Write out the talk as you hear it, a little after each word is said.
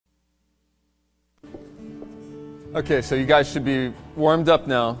Okay, so you guys should be warmed up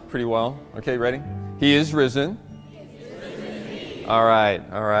now pretty well. Okay, ready? He is risen. All right,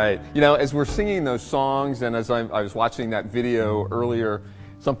 all right. You know, as we're singing those songs and as I was watching that video earlier,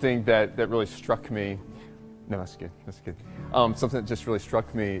 something that really struck me, no, that's good, something that just really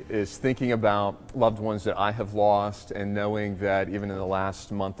struck me is thinking about loved ones that I have lost and knowing that even in the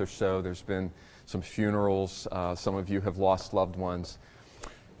last month or so, there's been some funerals. Some of you have lost loved ones.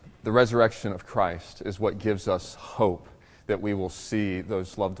 The resurrection of Christ is what gives us hope that we will see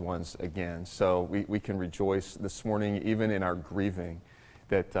those loved ones again. So we can rejoice this morning, even in our grieving,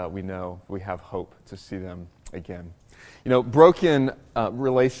 that we know we have hope to see them again. You know, broken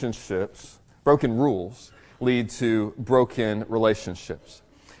relationships, broken rules lead to broken relationships.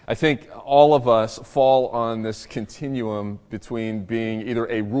 I think all of us fall on this continuum between being either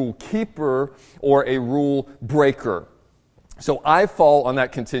a rule keeper or a rule breaker. So I fall on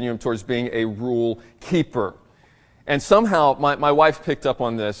that continuum towards being a rule keeper. And somehow my wife picked up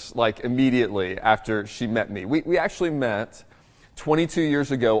on this like immediately after she met me. We actually met 22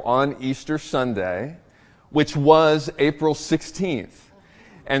 years ago on Easter Sunday, which was April 16th.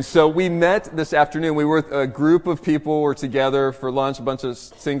 And so we met this afternoon. We were a group of people, were together for lunch, a bunch of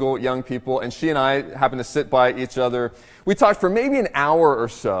single young people, and she and I happened to sit by each other. We talked for maybe an hour or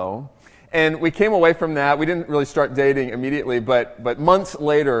so. And we came away from that. We didn't really start dating immediately, but months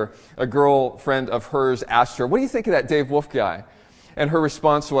later, a girlfriend of hers asked her, "What do you think of that Dave Wolf guy?" And her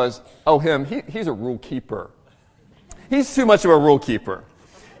response was, "Oh, him, he's a rule keeper. He's too much of a rule keeper."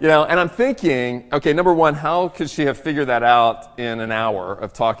 You know, and I'm thinking, okay, number one, how could she have figured that out in an hour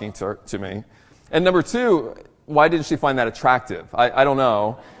of talking to me? And number two, why didn't she find that attractive? I don't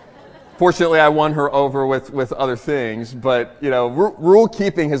know. Fortunately, I won her over with other things, but, you know, rule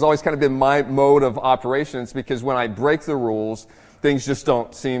keeping has always kind of been my mode of operations because when I break the rules, things just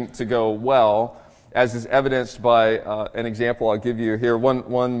don't seem to go well, as is evidenced by an example I'll give you here.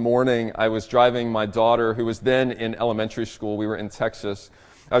 One morning, I was driving my daughter, who was then in elementary school. We were in Texas.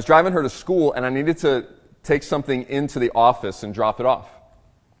 I was driving her to school, and I needed to take something into the office and drop it off.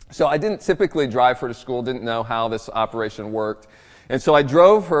 So I didn't typically drive her to school, didn't know how this operation worked. And so I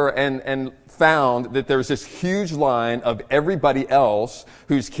drove her and found that there was this huge line of everybody else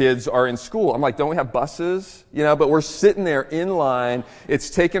whose kids are in school. I'm like, don't we have buses? You know, but we're sitting there in line. It's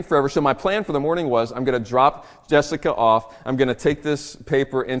taken forever. So my plan for the morning was I'm going to drop Jessica off. I'm going to take this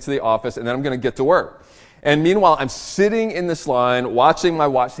paper into the office, and then I'm going to get to work. And meanwhile, I'm sitting in this line, watching my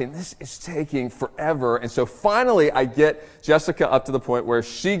watch, saying, this is taking forever. And so finally, I get Jessica up to the point where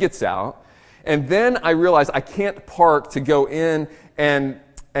she gets out. And then I realize I can't park to go in and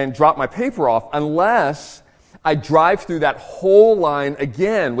drop my paper off unless I drive through that whole line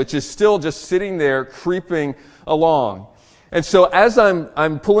again, which is still just sitting there creeping along. And so as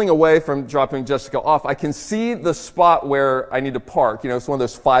I'm pulling away from dropping Jessica off, I can see the spot where I need to park. You know, it's one of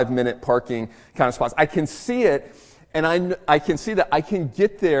those 5-minute parking kind of spots. I can see it, and I can see that I can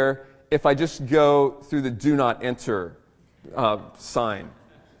get there if I just go through the do not enter sign.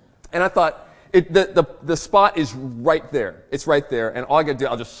 And I thought, the spot is right there. It's right there. And all I got to do,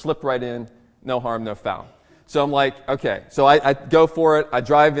 I'll just slip right in. No harm, no foul. So I'm like, okay. So I go for it. I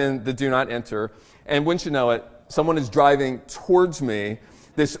drive in the do not enter. And wouldn't you know it, someone is driving towards me,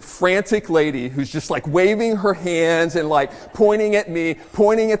 this frantic lady who's just like waving her hands and like pointing at me,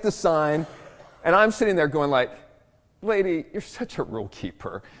 pointing at the sign. And I'm sitting there going like, lady, you're such a rule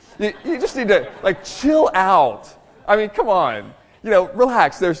keeper. You just need to like chill out. I mean, come on. You know,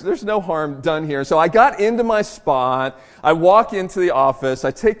 relax. There's no harm done here. So I got into my spot. I walk into the office. I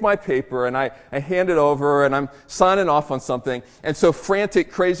take my paper and I hand it over and I'm signing off on something. And so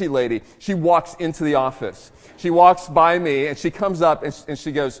frantic, crazy lady, she walks into the office. She walks by me and she comes up and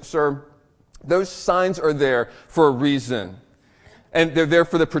she goes, "Sir, those signs are there for a reason. And they're there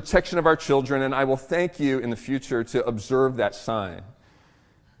for the protection of our children. And I will thank you in the future to observe that sign."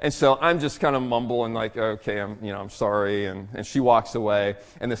 And so I'm just kind of mumbling like, okay, I'm sorry. And she walks away.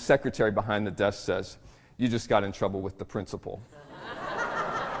 And the secretary behind the desk says, "You just got in trouble with the principal."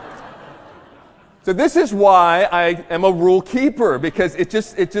 So this is why I am a rule keeper, because it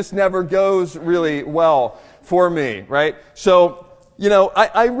just never goes really well for me, right? So, you know,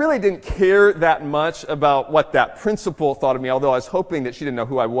 I really didn't care that much about what that principal thought of me, although I was hoping that she didn't know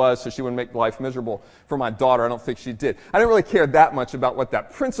who I was so she wouldn't make life miserable for my daughter. I don't think she did. I didn't really care that much about what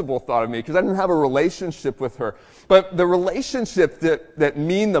that principal thought of me because I didn't have a relationship with her. But the relationship that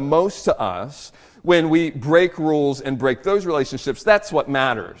mean the most to us when we break rules and break those relationships, that's what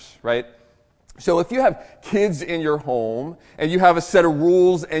matters, right? So if you have kids in your home and you have a set of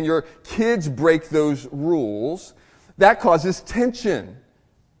rules and your kids break those rules, that causes tension.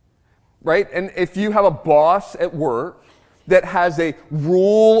 right? And if you have a boss at work that has a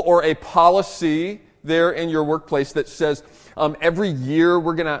rule or a policy there in your workplace that says, every year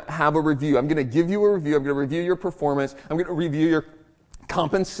we're going to have a review. I'm going to give you a review. I'm going to review your performance. I'm going to review your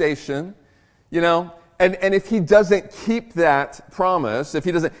compensation, And if he doesn't keep that promise, if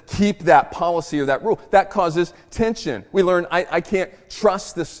he doesn't keep that policy or that rule, that causes tension. We learn, I can't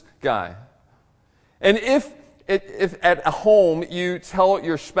trust this guy. And if at home you tell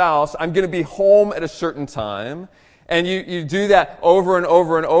your spouse, I'm going to be home at a certain time, and you do that over and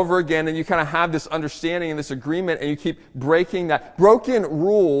over and over again, and you kind of have this understanding and this agreement, and you keep breaking that. Broken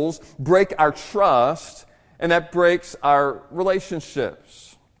rules break our trust, and that breaks our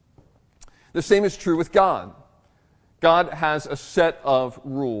relationships. The same is true with God. God has a set of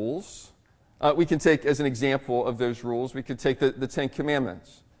rules. We can take, as an example of those rules, we could take the Ten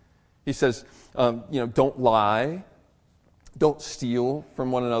Commandments. He says, don't lie, don't steal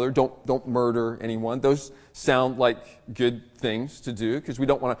from one another, don't murder anyone. Those sound like good things to do because we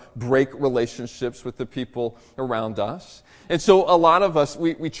don't want to break relationships with the people around us. And so a lot of us,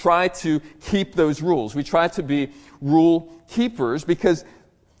 we try to keep those rules. We try to be rule keepers because,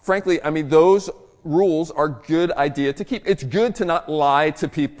 frankly, those rules are a good idea to keep. It's good to not lie to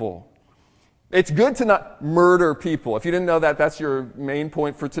people. It's good to not murder people. If you didn't know that, that's your main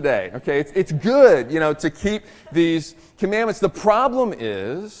point for today. Okay, it's good, to keep these commandments. The problem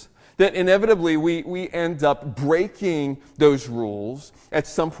is that inevitably we end up breaking those rules at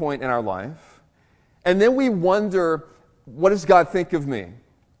some point in our life. And then we wonder, what does God think of me?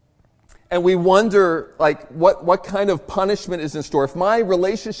 And we wonder, what kind of punishment is in store? If my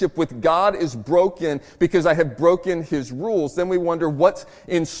relationship with God is broken because I have broken His rules, then we wonder what's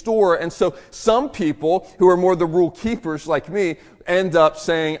in store. And so some people who are more the rule keepers like me end up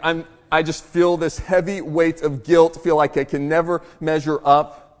saying, I just feel this heavy weight of guilt, feel like I can never measure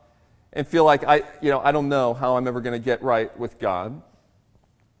up, and feel like I don't know how I'm ever going to get right with God.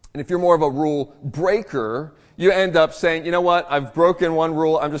 And if you're more of a rule breaker, you end up saying, you know what, I've broken one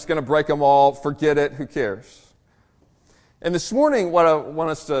rule, I'm just going to break them all, forget it, who cares? And this morning, what I want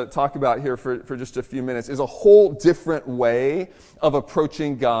us to talk about here for just a few minutes is a whole different way of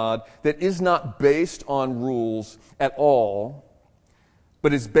approaching God that is not based on rules at all,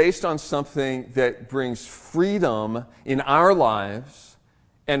 but is based on something that brings freedom in our lives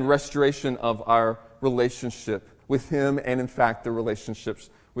and restoration of our relationship with Him and, in fact, the relationships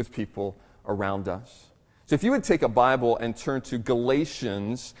with people around us. So if you would take a Bible and turn to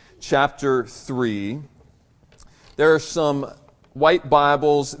Galatians chapter 3, there are some white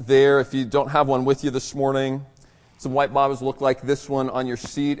Bibles there. If you don't have one with you this morning, some white Bibles look like this one on your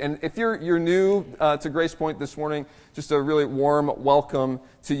seat. And if you're new to Grace Point this morning, just a really warm welcome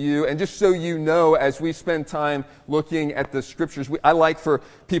to you. And just so you know, as we spend time looking at the Scriptures, I like for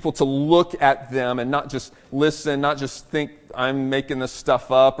people to look at them and not just listen, not just think I'm making this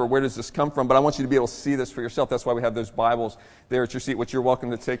stuff up or where does this come from, but I want you to be able to see this for yourself. That's why we have those Bibles there at your seat, which you're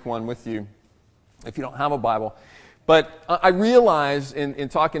welcome to take one with you if you don't have a Bible. But I realize in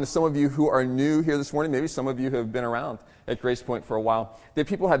talking to some of you who are new here this morning, maybe some of you who have been around at Grace Point for a while, that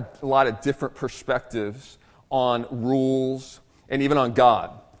people had a lot of different perspectives on rules and even on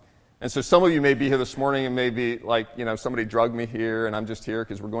God. And so some of you may be here this morning and may be like, somebody drugged me here and I'm just here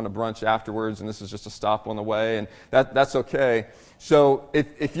because we're going to brunch afterwards and this is just a stop on the way, and that's okay. So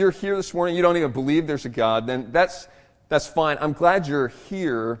if you're here this morning, you don't even believe there's a God, then that's fine. I'm glad you're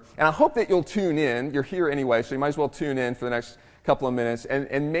here, and I hope that you'll tune in. You're here anyway, so you might as well tune in for the next couple of minutes,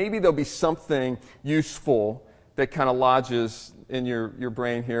 and maybe there'll be something useful that kind of lodges in your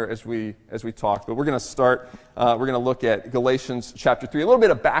brain here as we talk. But we're going to start, we're going to look at Galatians chapter 3. A little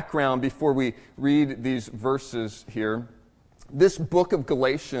bit of background before we read these verses here. This book of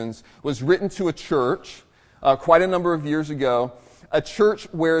Galatians was written to a church quite a number of years ago, a church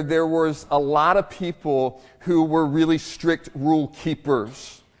where there was a lot of people who were really strict rule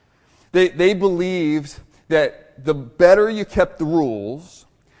keepers. They believed that the better you kept the rules,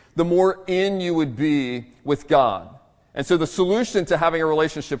 the more in you would be with God. And so the solution to having a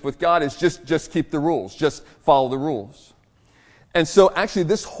relationship with God is just keep the rules, just follow the rules. And so actually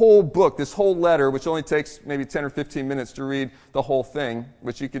this whole book, this whole letter, which only takes maybe 10 or 15 minutes to read the whole thing,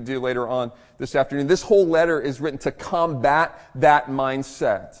 which you could do later on this afternoon, this whole letter is written to combat that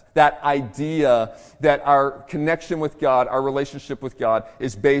mindset, that idea that our connection with God, our relationship with God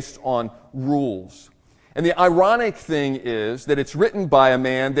is based on rules. And the ironic thing is that it's written by a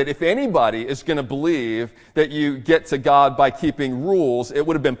man that if anybody is going to believe that you get to God by keeping rules, it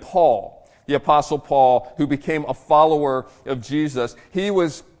would have been Paul. The Apostle Paul, who became a follower of Jesus. He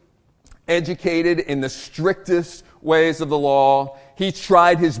was educated in the strictest ways of the law. He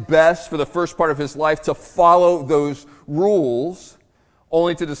tried his best for the first part of his life to follow those rules,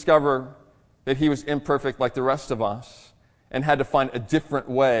 only to discover that he was imperfect like the rest of us and had to find a different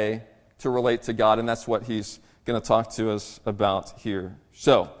way to relate to God. And that's what he's going to talk to us about here.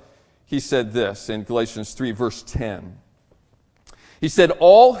 So, he said this in Galatians 3, verse 10. He said,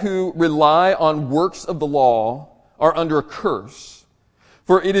 all who rely on works of the law are under a curse.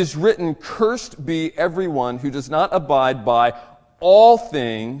 For it is written, cursed be everyone who does not abide by all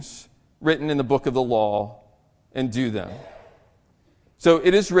things written in the book of the law and do them. So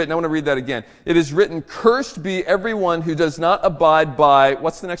it is written, I want to read that again. It is written, cursed be everyone who does not abide by,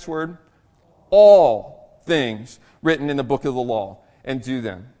 what's the next word? All things written in the book of the law and do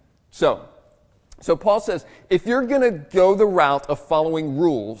them. So Paul says, if you're going to go the route of following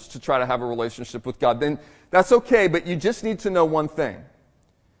rules to try to have a relationship with God, then that's okay, but you just need to know one thing.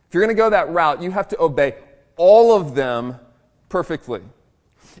 If you're going to go that route, you have to obey all of them perfectly.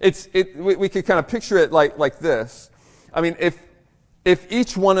 We could kind of picture it like this. I mean, if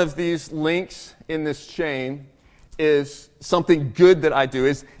each one of these links in this chain is something good that I do,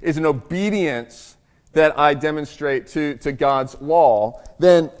 is an obedience that I demonstrate to God's law,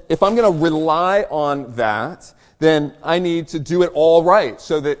 then if I'm going to rely on that, then I need to do it all right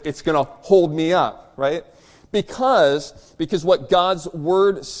so that it's going to hold me up, right? Because what God's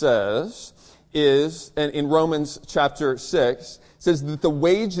word says is, and in Romans chapter 6, says that the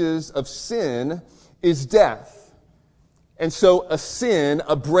wages of sin is death. And so a sin,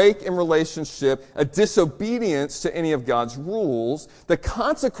 a break in relationship, a disobedience to any of God's rules, the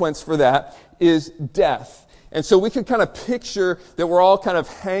consequence for that is death. And so we can kind of picture that we're all kind of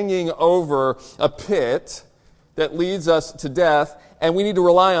hanging over a pit that leads us to death, and we need to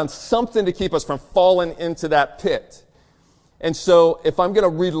rely on something to keep us from falling into that pit. And so if I'm going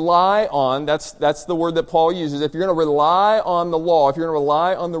to rely on, that's the word that Paul uses, if you're going to rely on the law, if you're going to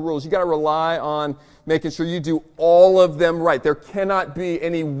rely on the rules, you got to rely on making sure you do all of them right. There cannot be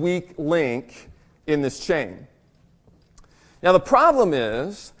any weak link in this chain. Now the problem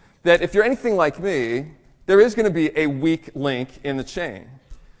is that if you're anything like me, there is going to be a weak link in the chain.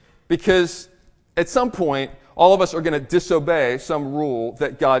 Because at some point, all of us are going to disobey some rule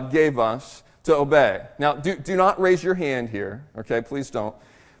that God gave us to obey. Now, do not raise your hand here, okay? Please don't.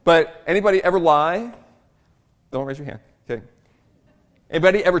 But anybody ever lie? Don't raise your hand, okay?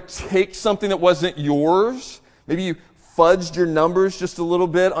 Anybody ever take something that wasn't yours? Maybe you fudged your numbers just a little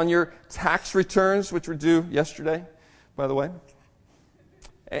bit on your tax returns, which were due yesterday, by the way.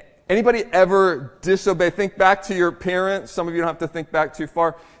 Anybody ever disobey? Think back to your parents. Some of you don't have to think back too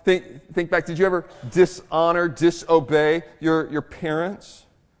far. Think back. Did you ever disobey your parents?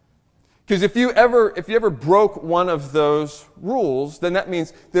 Because if you ever broke one of those rules, then that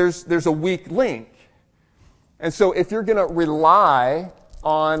means there's a weak link. And so if you're going to rely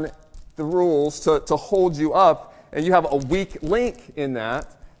on the rules to hold you up, and you have a weak link in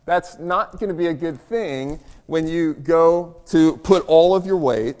that, that's not going to be a good thing when you go to put all of your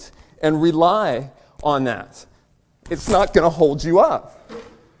weight and rely on that. It's not going to hold you up.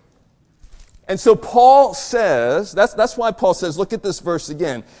 And so Paul says, that's why Paul says, look at this verse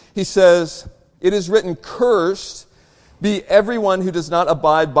again. He says, it is written, cursed be everyone who does not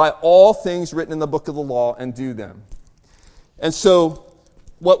abide by all things written in the book of the law and do them. And so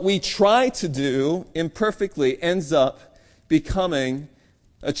what we try to do imperfectly ends up becoming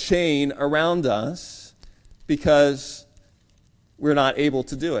a chain around us because we're not able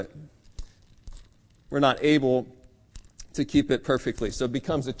to do it. We're not able to keep it perfectly. So it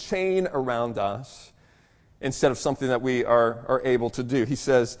becomes a chain around us instead of something that we are able to do. He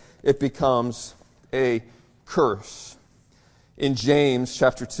says it becomes a curse. In James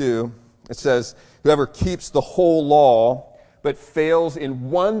chapter 2, it says, whoever keeps the whole law but fails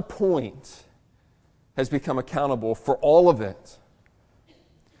in one point has become accountable for all of it.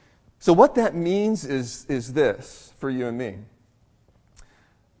 So what that means is this for you and me.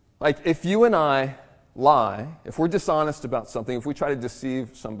 Like if you and I lie, if we're dishonest about something, if we try to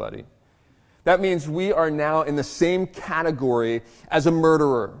deceive somebody, that means we are now in the same category as a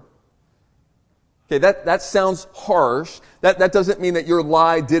murderer. Okay, that sounds harsh. That doesn't mean that your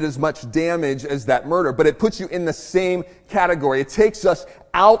lie did as much damage as that murder, but it puts you in the same category. It takes us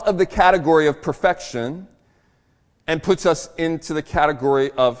out of the category of perfection and puts us into the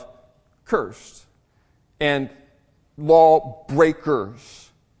category of cursed and law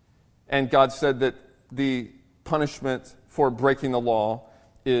breakers. And God said that the punishment for breaking the law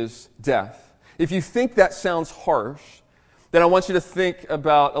is death. If you think that sounds harsh, then I want you to think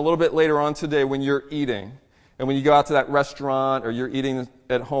about a little bit later on today when you're eating. And when you go out to that restaurant or you're eating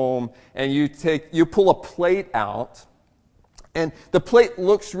at home and you pull a plate out, and the plate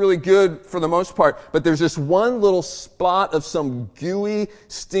looks really good for the most part, but there's this one little spot of some gooey,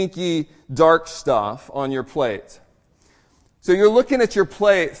 stinky, dark stuff on your plate. So you're looking at your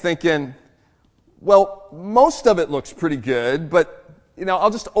plate thinking, well, most of it looks pretty good, but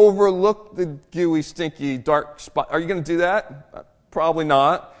I'll just overlook the gooey, stinky, dark spot. Are you going to do that? Probably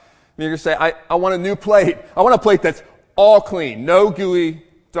not. You're going to say, I want a new plate. I want a plate that's all clean, no gooey,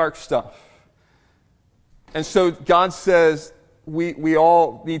 dark stuff. And so God says, we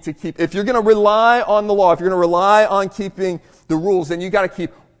all need to keep, if you're going to rely on the law, if you're going to rely on keeping the rules, then you got to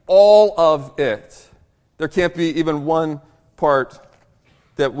keep all of it. There can't be even one part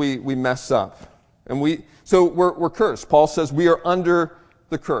that we mess up. And so we're cursed. Paul says we are under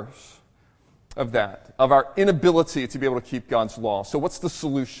the curse of that, of our inability to be able to keep God's law. So what's the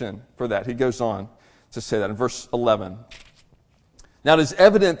solution for that? He goes on to say that in verse 11. Now it is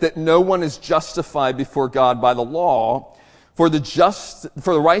evident that no one is justified before God by the law, for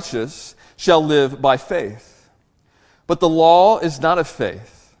the righteous shall live by faith. But the law is not of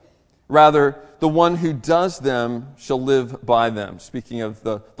faith. Rather, the one who does them shall live by them. Speaking of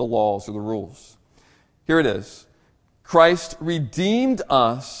the laws or the rules. Here it is. Christ redeemed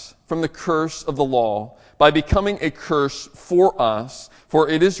us from the curse of the law by becoming a curse for us, for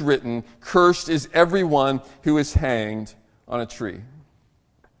it is written, cursed is everyone who is hanged on a tree.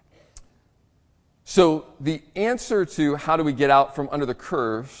 So the answer to how do we get out from under the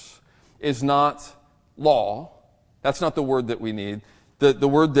curse is not law. That's not the word that we need. The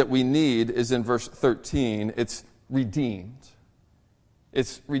word that we need is in verse 13. It's redeemed.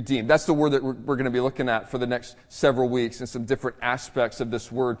 It's redeemed. That's the word that we're going to be looking at for the next several weeks and some different aspects of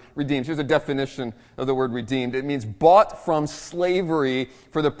this word, redeemed. Here's a definition of the word redeemed. It means bought from slavery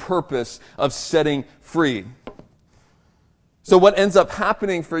for the purpose of setting free. So what ends up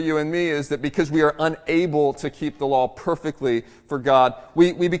happening for you and me is that because we are unable to keep the law perfectly for God,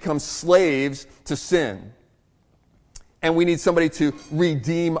 we become slaves to sin. And we need somebody to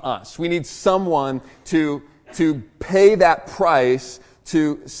redeem us. We need someone to pay that price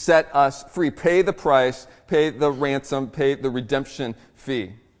to set us free. Pay the price, pay the ransom, pay the redemption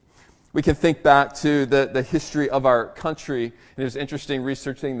fee. We can think back to the history of our country. And it was interesting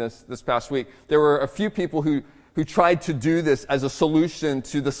researching this past week. There were a few people who tried to do this as a solution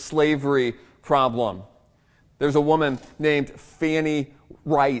to the slavery problem. There's a woman named Fanny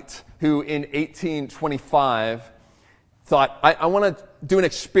Wright who in 1825 thought, I want to do an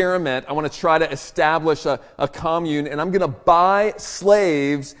experiment. I want to try to establish a commune, and I'm going to buy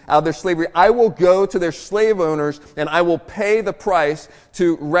slaves out of their slavery. I will go to their slave owners, and I will pay the price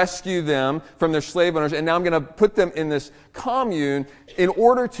to rescue them from their slave owners. And now I'm going to put them in this commune in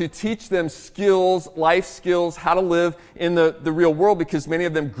order to teach them skills, life skills, how to live in the real world, because many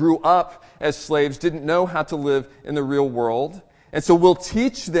of them grew up as slaves, didn't know how to live in the real world. And so we'll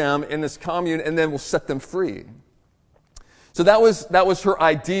teach them in this commune, and then we'll set them free. So that was her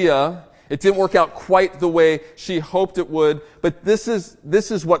idea. It didn't work out quite the way she hoped it would, but this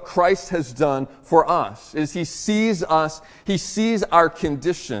is what Christ has done for us. Is he sees us, he sees our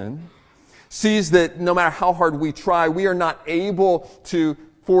condition, sees that no matter how hard we try, we are not able to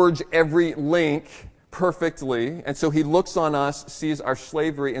forge every link perfectly. And so he looks on us, sees our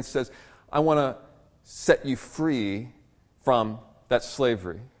slavery, and says, I want to set you free from that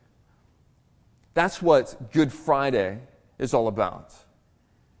slavery. That's what Good Friday is all about.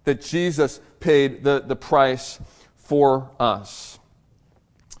 That Jesus paid the price for us.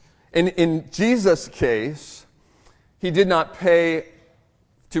 And in Jesus' case, he did not pay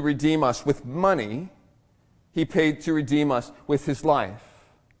to redeem us with money. He paid to redeem us with his life.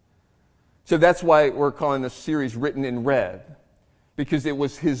 So that's why we're calling this series Written in Red. Because it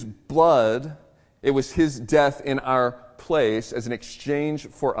was his blood, it was his death in our place as an exchange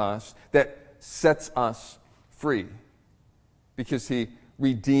for us that sets us free. Because he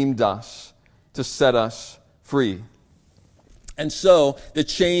redeemed us to set us free. And so the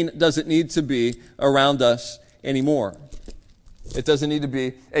chain doesn't need to be around us anymore. It doesn't need to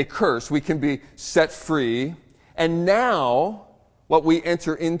be a curse. We can be set free. And now what we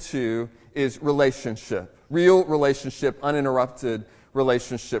enter into is relationship. Real relationship, uninterrupted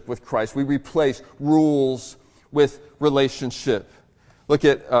relationship with Christ. We replace rules with relationship. Look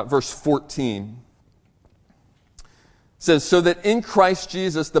at verse 14. It says, so that in Christ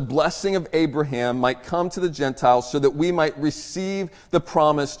Jesus the blessing of Abraham might come to the Gentiles so that we might receive the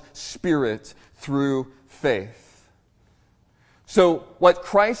promised Spirit through faith. So what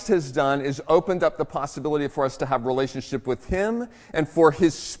Christ has done is opened up the possibility for us to have relationship with him and for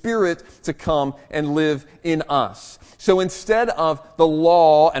his Spirit to come and live in us. So instead of the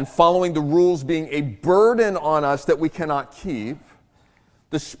law and following the rules being a burden on us that we cannot keep,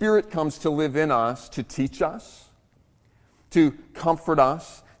 the Spirit comes to live in us to teach us, to comfort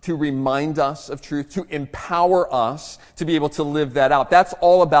us, to remind us of truth, to empower us to be able to live that out. That's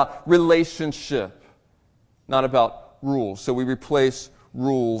all about relationship, not about rules. So we replace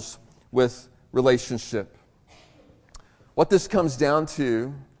rules with relationship. What this comes down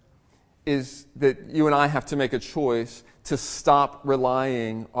to is that you and I have to make a choice to stop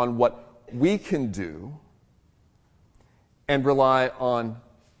relying on what we can do and rely on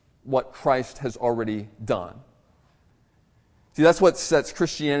what Christ has already done. See, that's what sets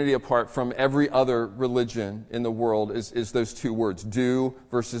Christianity apart from every other religion in the world is those two words, do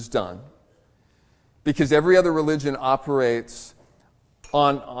versus done. Because every other religion operates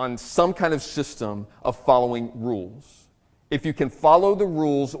on some kind of system of following rules. If you can follow the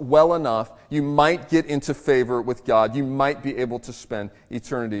rules well enough, you might get into favor with God. You might be able to spend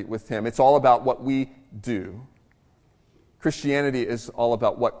eternity with him. It's all about what we do. Christianity is all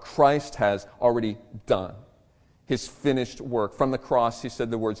about what Christ has already done. His finished work. From the cross, he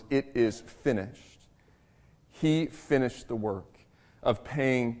said the words, "It is finished." He finished the work of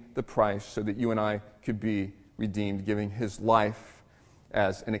paying the price so that you and I could be redeemed, giving his life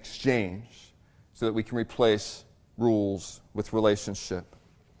as an exchange so that we can replace rules with relationship.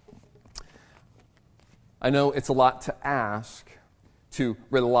 I know it's a lot to ask to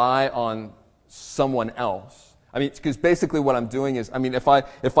rely on someone else. I mean, because basically what I'm doing is,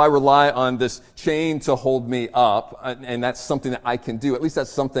 if I rely on this chain to hold me up, and that's something that I can do, at least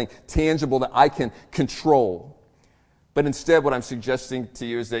that's something tangible that I can control. But instead, what I'm suggesting to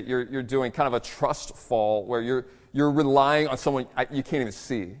you is that you're doing kind of a trust fall where you're relying on someone you can't even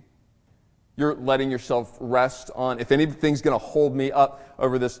see. You're letting yourself rest on, if anything's going to hold me up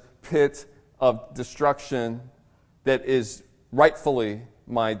over this pit of destruction that is rightfully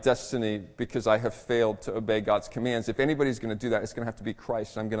my destiny because I have failed to obey God's commands. If anybody's going to do that, it's going to have to be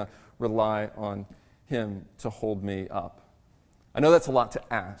Christ. I'm going to rely on him to hold me up. I know that's a lot to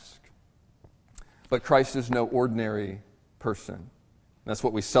ask. But Christ is no ordinary person. That's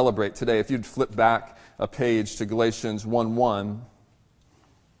what we celebrate today. If you'd flip back a page to Galatians 1:1,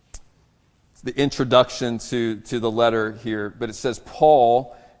 it's the introduction to the letter here, but it says,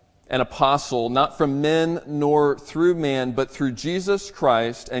 Paul, an apostle, not from men nor through man, but through Jesus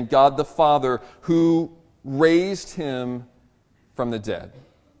Christ and God the Father, who raised him from the dead.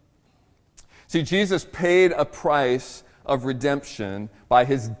 See, Jesus paid a price of redemption by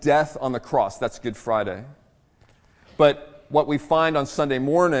his death on the cross. That's Good Friday. But what we find on Sunday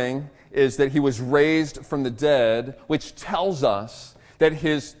morning is that he was raised from the dead, which tells us that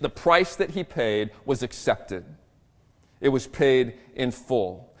the price that he paid was accepted. It was paid in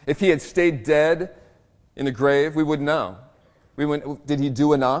full. If he had stayed dead in the grave, we wouldn't know. Did he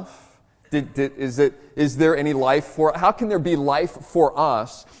do enough? Is there any life for? How can there be life for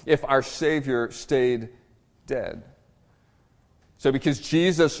us if our Savior stayed dead? So because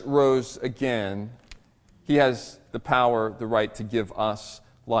Jesus rose again, he has the power, the right to give us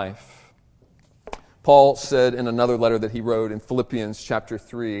life. Paul said in another letter that he wrote in Philippians chapter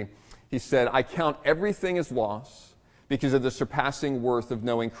 3, he said, I count everything as loss because of the surpassing worth of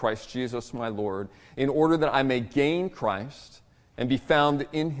knowing Christ Jesus my Lord, in order that I may gain Christ and be found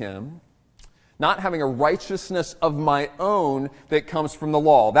in him, not having a righteousness of my own that comes from the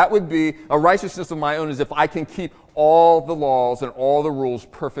law. That would be a righteousness of my own as if I can keep all the laws and all the rules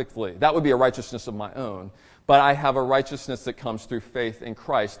perfectly. That would be a righteousness of my own. But I have a righteousness that comes through faith in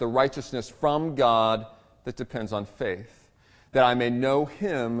Christ, the righteousness from God that depends on faith, that I may know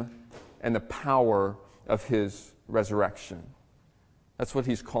him and the power of his resurrection. That's what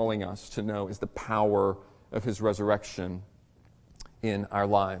he's calling us to know, is the power of his resurrection in our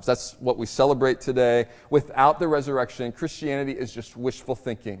lives. That's what we celebrate today. Without the resurrection, Christianity is just wishful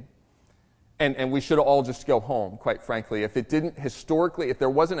thinking. And we should all just go home, quite frankly. If there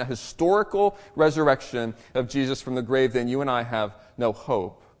wasn't a historical resurrection of Jesus from the grave, then you and I have no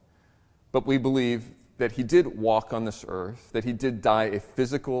hope. But we believe that he did walk on this earth, that he did die a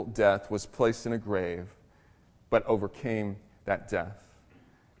physical death, was placed in a grave, but overcame that death.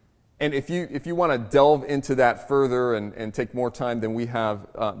 And if you want to delve into that further and take more time than we have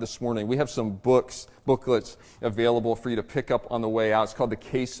this morning, we have some booklets available for you to pick up on the way out. It's called The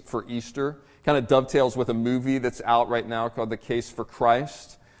Case for Easter. Kind of dovetails with a movie that's out right now called The Case for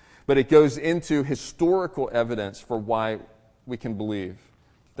Christ. But it goes into historical evidence for why we can believe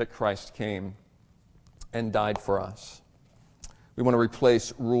that Christ came and died for us. We want to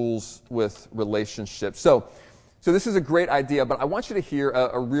replace rules with relationships. So this is a great idea, but I want you to hear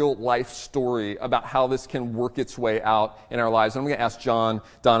a real life story about how this can work its way out in our lives. And I'm going to ask John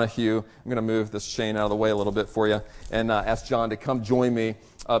Donahue, I'm going to move this chain out of the way a little bit for you, and ask John to come join me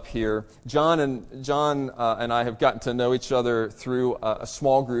up here. John and I have gotten to know each other through a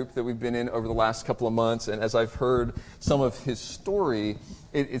small group that we've been in over the last couple of months, and as I've heard some of his story,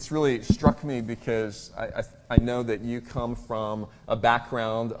 it's really struck me because I know that you come from a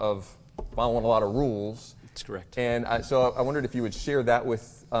background of following a lot of rules. That's correct. And so I wondered if you would share that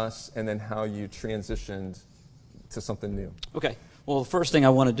with us and then how you transitioned to something new. Okay. Well, the first thing I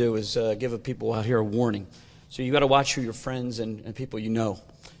want to do is give people out here a warning. So you got to watch who your friends and people you know.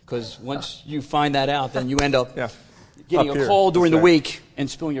 Because once you find that out, then you end up getting a call during the week and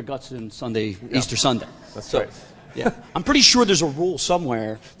spilling your guts on Sunday, Easter Sunday. That's right. Yeah. I'm pretty sure there's a rule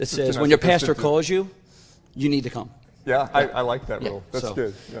somewhere that says when your pastor calls you, you need to come. Yeah, I like that rule. That's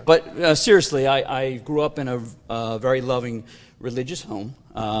good. Yeah. But seriously, I grew up in a very loving religious home.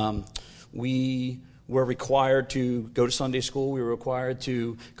 We were required to go to Sunday school. We were required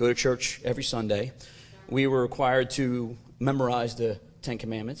to go to church every Sunday. We were required to memorize the Ten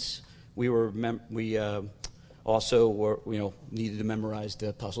Commandments. We also were, needed to memorize the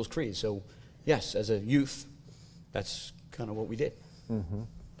Apostles' Creed. So, yes, as a youth, that's kind of what we did. Mm-hmm.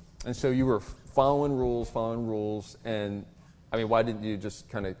 And so you were following rules, and I mean, why didn't you just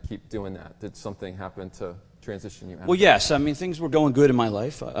kind of keep doing that? Did something happen to transition you out? Well, yes. I mean, things were going good in my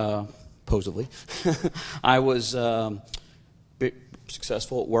life, supposedly. I was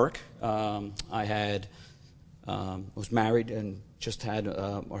successful at work. I was married and just had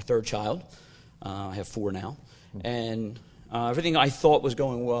our third child. I have 4 now. And everything I thought was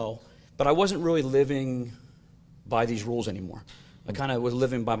going well, but I wasn't really living by these rules anymore. I kind of was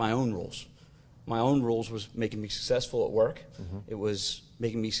living by my own rules. My own rules was making me successful at work. Mm-hmm. It was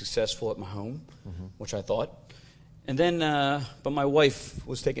making me successful at my home, mm-hmm. which I thought. And then, but my wife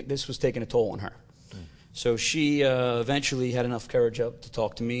was taking a toll on her. Mm. So she eventually had enough courage up to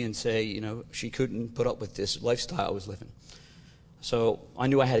talk to me and say, she couldn't put up with this lifestyle I was living. So I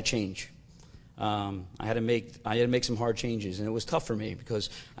knew I had to change. I had to make some hard changes, and it was tough for me because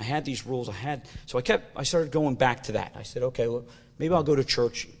I had these rules. So I started going back to that. I said, okay, well, maybe I'll go to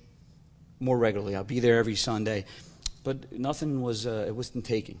church more regularly. I'll be there every Sunday, but nothing was it wasn't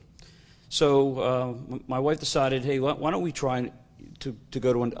taking. So my wife decided, hey, why don't we try to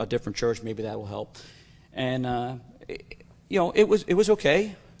go to a different church? Maybe that will help. And it was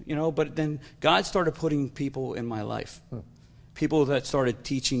okay, But then God started putting people in my life, people that started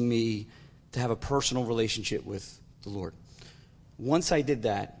teaching me to have a personal relationship with the Lord. Once I did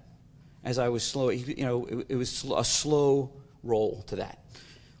that, as I was slow, it was a slow roll to that.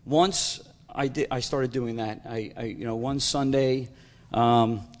 Once I started doing that. One Sunday,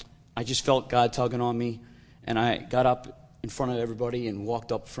 I just felt God tugging on me, and I got up in front of everybody and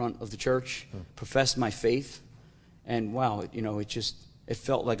walked up front of the church, professed my faith, and wow, it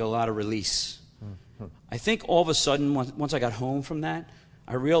felt like a lot of release. I think all of a sudden, once I got home from that,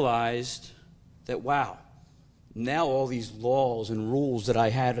 I realized that, wow, now all these laws and rules that I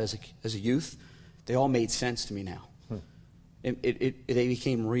had as a youth, they all made sense to me now. They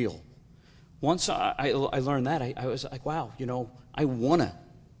became real. Once I learned that, I was like, wow, I want to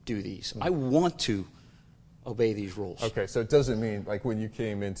do these. I want to obey these rules. Okay, so it doesn't mean, like when you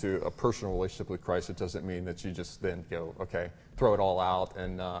came into a personal relationship with Christ, it doesn't mean that you just then go, okay, throw it all out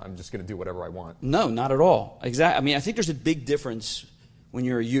and I'm just going to do whatever I want. No, not at all. Exactly. I mean, I think there's a big difference when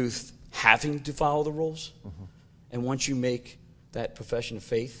you're a youth having to follow the rules, and once you make that profession of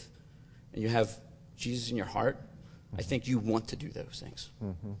faith and you have Jesus in your heart, I think you want to do those things.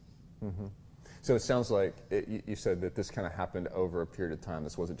 So it sounds like you said that this kind of happened over a period of time.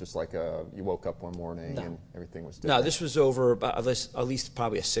 This wasn't just like you woke up one morning and everything was different. No, this was over about at least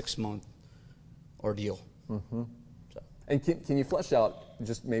probably a 6-month ordeal. So. And can you flesh out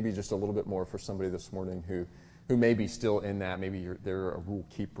just a little bit more for somebody this morning who may be still in that? Maybe they're a rule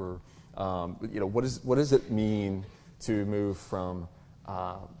keeper. What does it mean to move from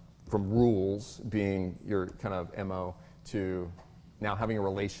rules being your kind of MO to now having a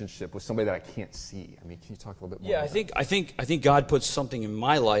relationship with somebody that I can't see? I mean, can you talk a little bit more? Yeah, I think God put something in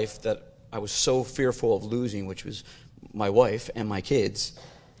my life that I was so fearful of losing, which was my wife and my kids,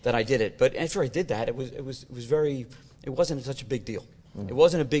 that I did it. But after I did that, it wasn't such a big deal. It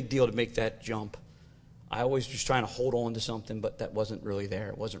wasn't a big deal to make that jump. I always was trying to hold on to something, but that wasn't really there.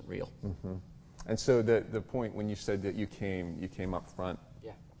 It wasn't real. And so the point when you said that you came up front,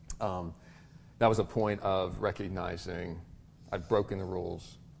 that was a point of recognizing I've broken the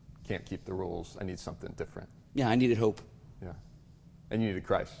rules, can't keep the rules, I need something different. Yeah, I needed hope. Yeah. And you needed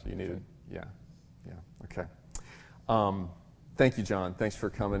Christ. You needed, yeah, okay. Thank you, John. Thanks for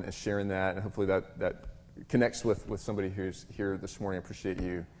coming and sharing that, and hopefully that connects with somebody who's here this morning. I appreciate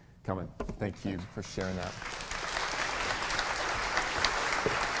you coming. Thank you for sharing that.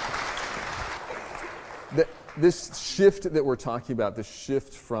 This shift that we're talking about, this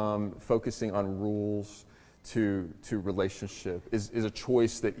shift from focusing on rules to relationship is a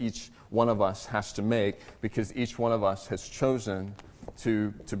choice that each one of us has to make, because each one of us has chosen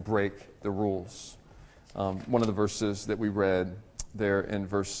to break the rules. One of the verses that we read there in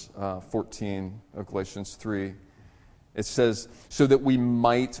verse 14 of Galatians 3, it says, so that we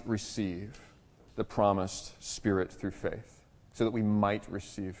might receive the promised Spirit through faith. So that we might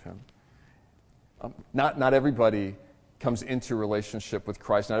receive him. Not everybody comes into relationship with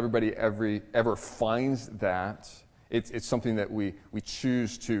Christ. Not everybody ever finds that. It's something that we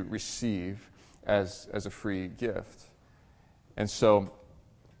choose to receive as a free gift. And so,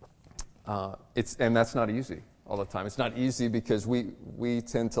 and that's not easy all the time. It's not easy because we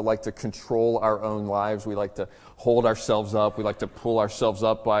tend to like to control our own lives. We like to hold ourselves up. We like to pull ourselves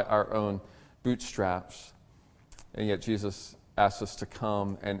up by our own bootstraps. And yet Jesus asks us to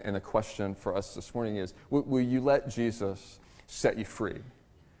come, and the question for us this morning is, will you let Jesus set you free?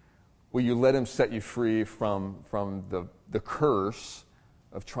 Will you let him set you free from the curse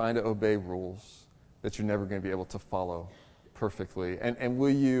of trying to obey rules that you're never going to be able to follow perfectly? And will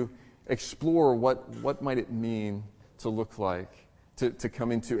you explore what might it mean to look like to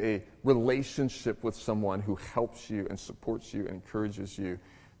come into a relationship with someone who helps you and supports you and encourages you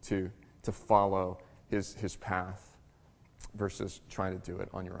to follow his path versus trying to do it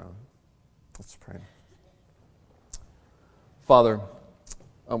on your own. Let's pray. Father,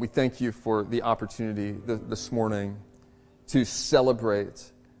 we thank you for the opportunity this morning to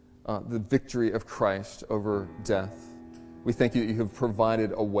celebrate the victory of Christ over death. We thank you that you have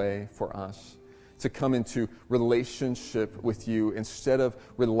provided a way for us to come into relationship with you instead of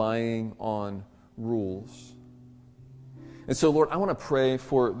relying on rules. And so, Lord, I want to pray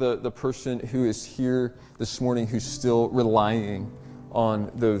for the person who is here this morning who's still relying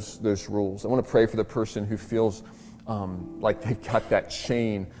on those rules. I want to pray for the person who feels like they've got that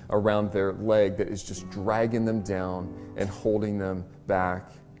chain around their leg that is just dragging them down and holding them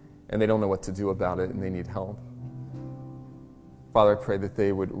back, and they don't know what to do about it, and they need help. Father, I pray that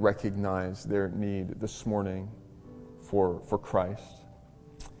they would recognize their need this morning for Christ.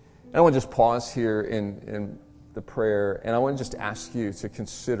 And I want to just pause here in the prayer, and I want to just ask you to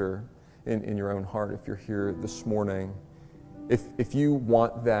consider in your own heart, if you're here this morning, if you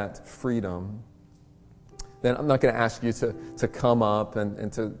want that freedom, then I'm not going to ask you to come up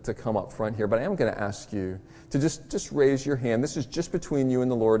and to come up front here, but I am going to ask you to just raise your hand. This is just between you and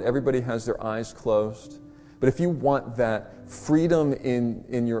the Lord. Everybody has their eyes closed. But if you want that freedom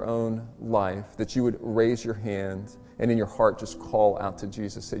in your own life, that you would raise your hand and in your heart just call out to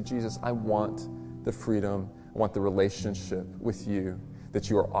Jesus. Say, Jesus, I want the freedom. I want the relationship with you that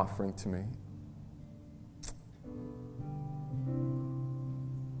you are offering to me.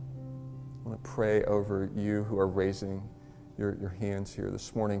 I want to pray over you who are raising your hands here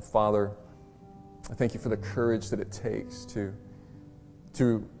this morning. Father, I thank you for the courage that it takes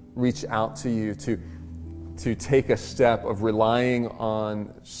to reach out to you, to take a step of relying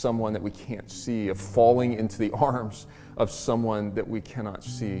on someone that we can't see, of falling into the arms of someone that we cannot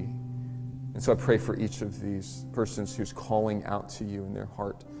see. And so I pray for each of these persons who's calling out to you in their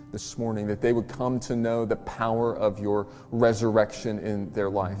heart this morning, that they would come to know the power of your resurrection in their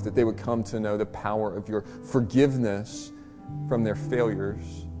life, that they would come to know the power of your forgiveness from their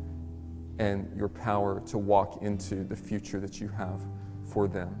failures and your power to walk into the future that you have for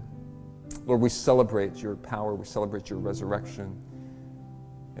them. Lord, we celebrate your power, we celebrate your resurrection.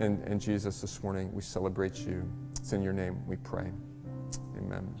 And Jesus, this morning, we celebrate you. It's in your name we pray.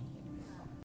 Amen.